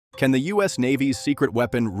Can the US Navy's secret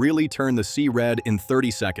weapon really turn the sea red in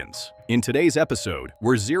 30 seconds? In today's episode,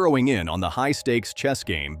 we're zeroing in on the high-stakes chess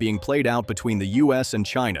game being played out between the US and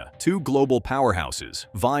China, two global powerhouses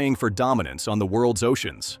vying for dominance on the world's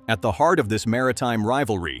oceans. At the heart of this maritime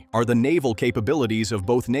rivalry are the naval capabilities of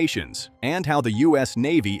both nations, and how the US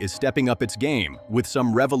Navy is stepping up its game with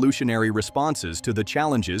some revolutionary responses to the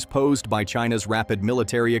challenges posed by China's rapid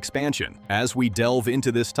military expansion. As we delve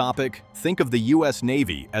into this topic, think of the US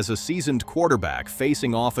Navy as a seasoned quarterback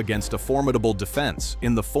facing off against a formidable defense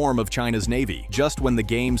in the form of China's Navy. Just when the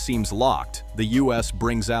game seems locked, the US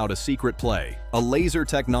brings out a secret play, a laser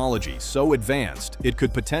technology so advanced it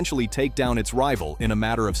could potentially take down its rival in a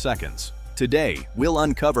matter of seconds. Today, we'll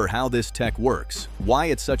uncover how this tech works, why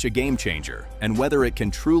it's such a game-changer, and whether it can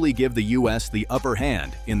truly give the US the upper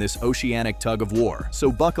hand in this oceanic tug-of-war.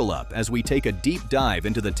 So buckle up as we take a deep dive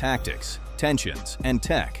into the tactics, tensions, and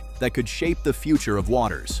tech that could shape the future of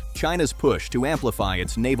waters. China's push to amplify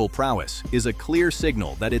its naval prowess is a clear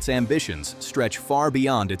signal that its ambitions stretch far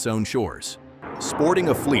beyond its own shores. Sporting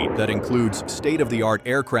a fleet that includes state-of-the-art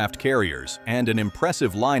aircraft carriers and an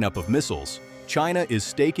impressive lineup of missiles, China is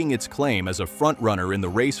staking its claim as a frontrunner in the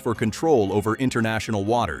race for control over international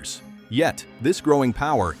waters. Yet, this growing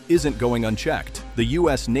power isn't going unchecked. The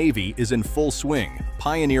US Navy is in full swing,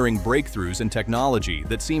 pioneering breakthroughs in technology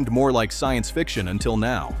that seemed more like science fiction until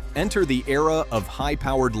now. Enter the era of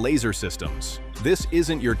high-powered laser systems. This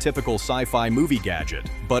isn't your typical sci-fi movie gadget,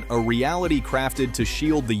 but a reality crafted to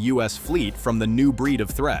shield the US fleet from the new breed of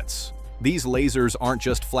threats. These lasers aren't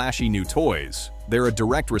just flashy new toys. They're a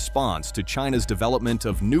direct response to China's development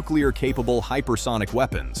of nuclear-capable hypersonic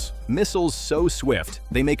weapons. Missiles so swift,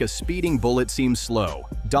 they make a speeding bullet seem slow,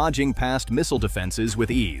 dodging past missile defenses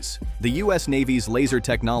with ease. The US Navy's laser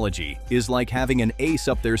technology is like having an ace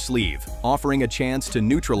up their sleeve, offering a chance to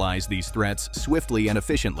neutralize these threats swiftly and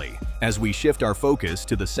efficiently. As we shift our focus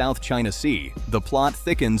to the South China Sea, the plot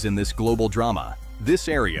thickens in this global drama. This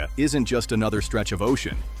area isn't just another stretch of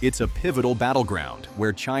ocean, it's a pivotal battleground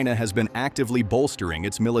where China has been actively bolstering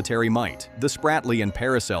its military might. The Spratly and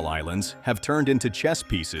Paracel Islands have turned into chess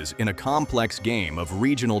pieces in a complex game of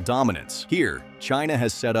regional dominance. Here, China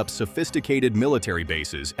has set up sophisticated military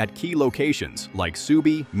bases at key locations like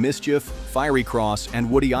Subi, Mischief, Fiery Cross, and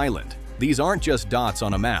Woody Island. These aren't just dots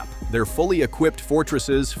on a map. They're fully equipped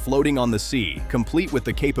fortresses floating on the sea, complete with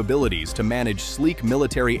the capabilities to manage sleek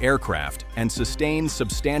military aircraft and sustain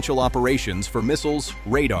substantial operations for missiles,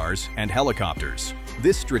 radars, and helicopters.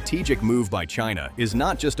 This strategic move by China is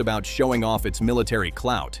not just about showing off its military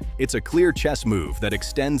clout. It's a clear chess move that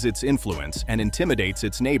extends its influence and intimidates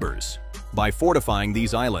its neighbors. By fortifying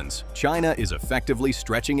these islands, China is effectively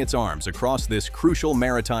stretching its arms across this crucial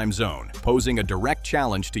maritime zone, posing a direct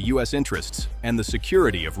challenge to US interests and the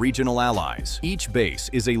security of regional allies. Each base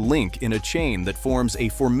is a link in a chain that forms a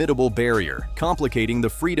formidable barrier, complicating the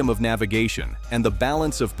freedom of navigation and the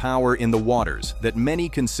balance of power in the waters that many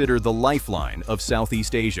consider the lifeline of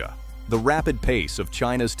Southeast Asia. The rapid pace of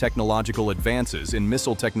China's technological advances in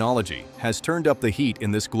missile technology has turned up the heat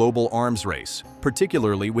in this global arms race,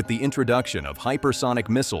 particularly with the introduction of hypersonic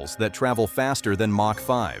missiles that travel faster than Mach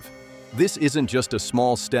 5. This isn't just a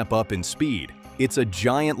small step up in speed, it's a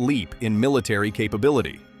giant leap in military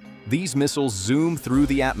capability. These missiles zoom through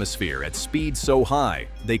the atmosphere at speeds so high,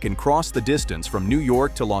 they can cross the distance from New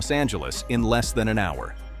York to Los Angeles in less than an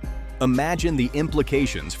hour. Imagine the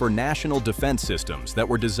implications for national defense systems that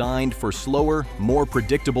were designed for slower, more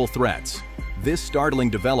predictable threats. This startling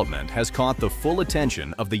development has caught the full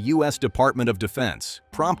attention of the US Department of Defense,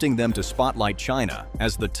 prompting them to spotlight China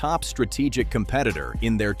as the top strategic competitor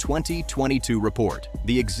in their 2022 report.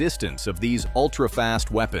 The existence of these ultra-fast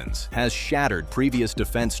weapons has shattered previous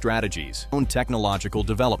defense strategies and technological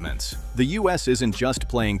developments. The US isn't just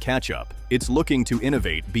playing catch-up, it's looking to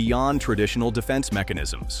innovate beyond traditional defense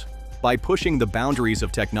mechanisms. By pushing the boundaries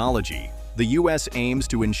of technology, the US aims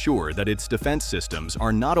to ensure that its defense systems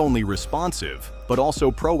are not only responsive, but also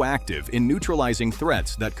proactive in neutralizing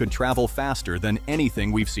threats that could travel faster than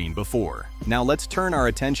anything we've seen before. Now let's turn our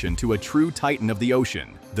attention to a true titan of the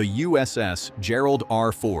ocean, the USS Gerald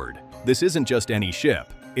R. This isn't just any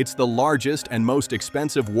ship. It's the largest and most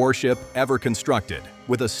expensive warship ever constructed,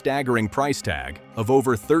 with a staggering price tag of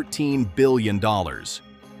over $13 billion.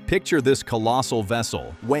 Picture this colossal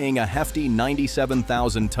vessel weighing a hefty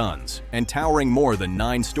 97,000 tons and towering more than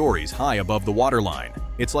 9 stories high above the waterline.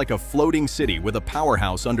 It's like a floating city with a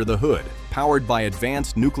powerhouse under the hood, powered by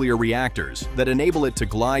advanced nuclear reactors that enable it to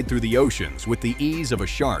glide through the oceans with the ease of a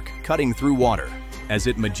shark cutting through water. As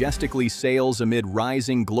it majestically sails amid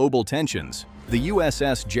rising global tensions, the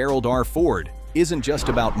USS Gerald R. isn't just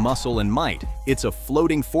about muscle and might, it's a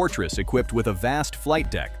floating fortress equipped with a vast flight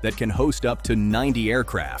deck that can host up to 90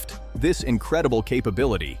 aircraft. This incredible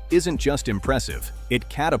capability isn't just impressive, it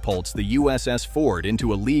catapults the USS Ford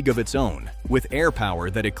into a league of its own, with air power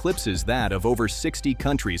that eclipses that of over 60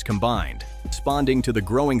 countries combined, responding to the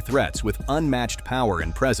growing threats with unmatched power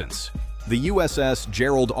and presence. The USS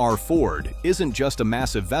Gerald R. Ford isn't just a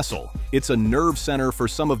massive vessel, it's a nerve center for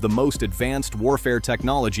some of the most advanced warfare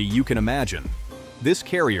technology you can imagine. This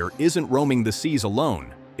carrier isn't roaming the seas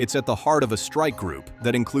alone, it's at the heart of a strike group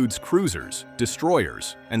that includes cruisers,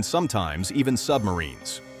 destroyers, and sometimes even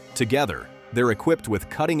submarines. Together, they're equipped with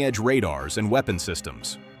cutting-edge radars and weapon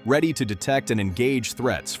systems, ready to detect and engage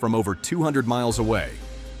threats from over 200 miles away.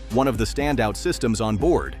 One of the standout systems on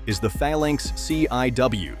board is the Phalanx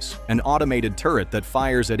CIWS, an automated turret that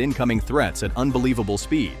fires at incoming threats at unbelievable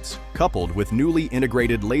speeds, coupled with newly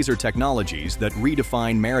integrated laser technologies that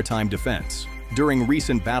redefine maritime defense. During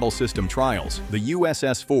recent battle system trials, the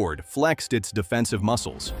USS Ford flexed its defensive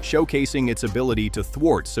muscles, showcasing its ability to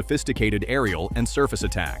thwart sophisticated aerial and surface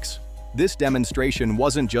attacks. This demonstration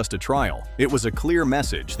wasn't just a trial, it was a clear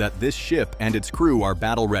message that this ship and its crew are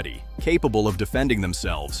battle-ready, capable of defending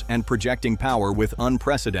themselves and projecting power with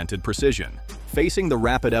unprecedented precision. Facing the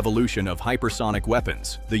rapid evolution of hypersonic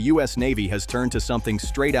weapons, the US Navy has turned to something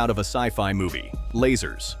straight out of a sci-fi movie: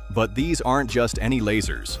 lasers. But these aren't just any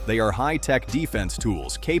lasers, they are high-tech defense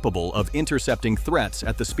tools capable of intercepting threats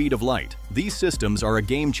at the speed of light. These systems are a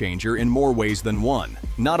game-changer in more ways than one,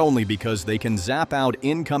 not only because they can zap out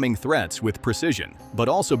incoming threats with precision, but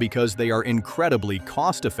also because they are incredibly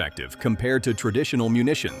cost-effective compared to traditional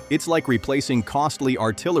munition. It's like replacing costly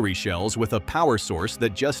artillery shells with a power source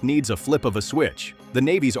that just needs a flip of a switch. The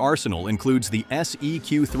Navy's arsenal includes the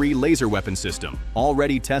SEQ-3 laser weapon system,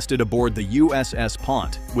 already tested aboard the USS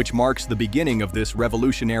Ponce, which marks the beginning of this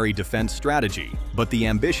revolutionary defense strategy. But the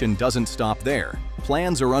ambition doesn't stop there.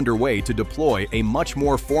 Plans are underway to deploy a much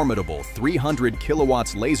more formidable 300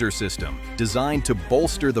 kilowatts laser system designed to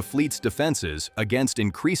bolster the fleet's defenses against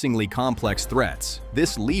increasingly complex threats.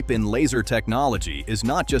 This leap in laser technology is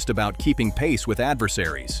not just about keeping pace with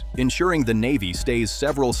adversaries, ensuring the Navy stays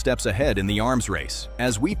several steps ahead in the arms race.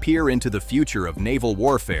 As we peer into the future of naval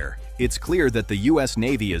warfare, it's clear that the US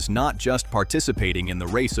Navy is not just participating in the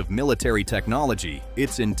race of military technology,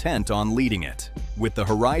 it's intent on leading it. With the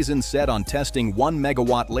horizon set on testing 1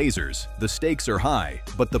 megawatt lasers, the stakes are high,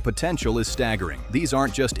 but the potential is staggering. These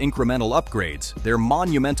aren't just incremental upgrades, they're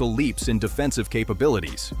monumental leaps in defensive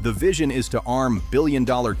capabilities. The vision is to arm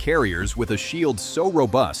billion-dollar carriers with a shield so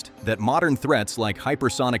robust that modern threats like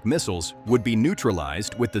hypersonic missiles would be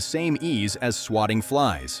neutralized with the same ease as swatting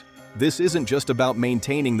flies. This isn't just about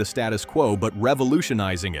maintaining the status quo but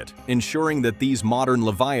revolutionizing it, ensuring that these modern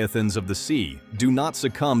leviathans of the sea do not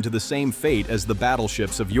succumb to the same fate as the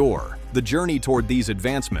battleships of yore. The journey toward these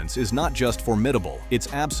advancements is not just formidable,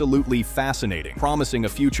 it's absolutely fascinating, promising a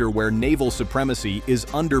future where naval supremacy is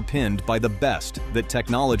underpinned by the best that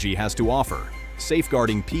technology has to offer,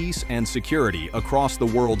 safeguarding peace and security across the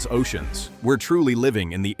world's oceans. We're truly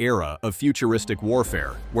living in the era of futuristic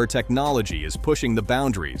warfare, where technology is pushing the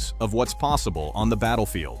boundaries of what's possible on the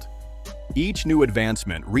battlefield. Each new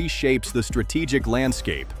advancement reshapes the strategic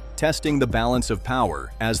landscape, testing the balance of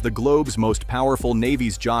power as the globe's most powerful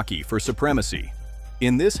navies jockey for supremacy.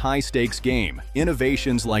 In this high-stakes game,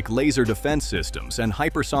 innovations like laser defense systems and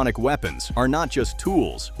hypersonic weapons are not just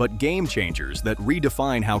tools, but game-changers that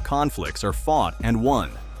redefine how conflicts are fought and won.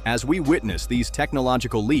 As we witness these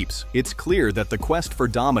technological leaps, it's clear that the quest for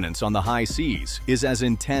dominance on the high seas is as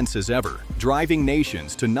intense as ever, driving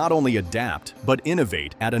nations to not only adapt, but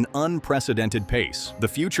innovate at an unprecedented pace. The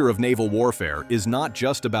future of naval warfare is not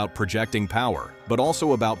just about projecting power, but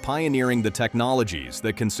also about pioneering the technologies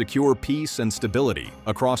that can secure peace and stability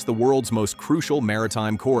across the world's most crucial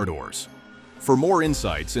maritime corridors. For more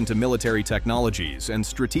insights into military technologies and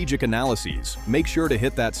strategic analyses, make sure to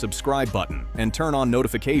hit that subscribe button and turn on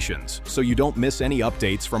notifications so you don't miss any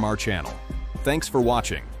updates from our channel. Thanks for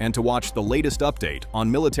watching, and to watch the latest update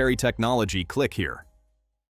on military technology, click here.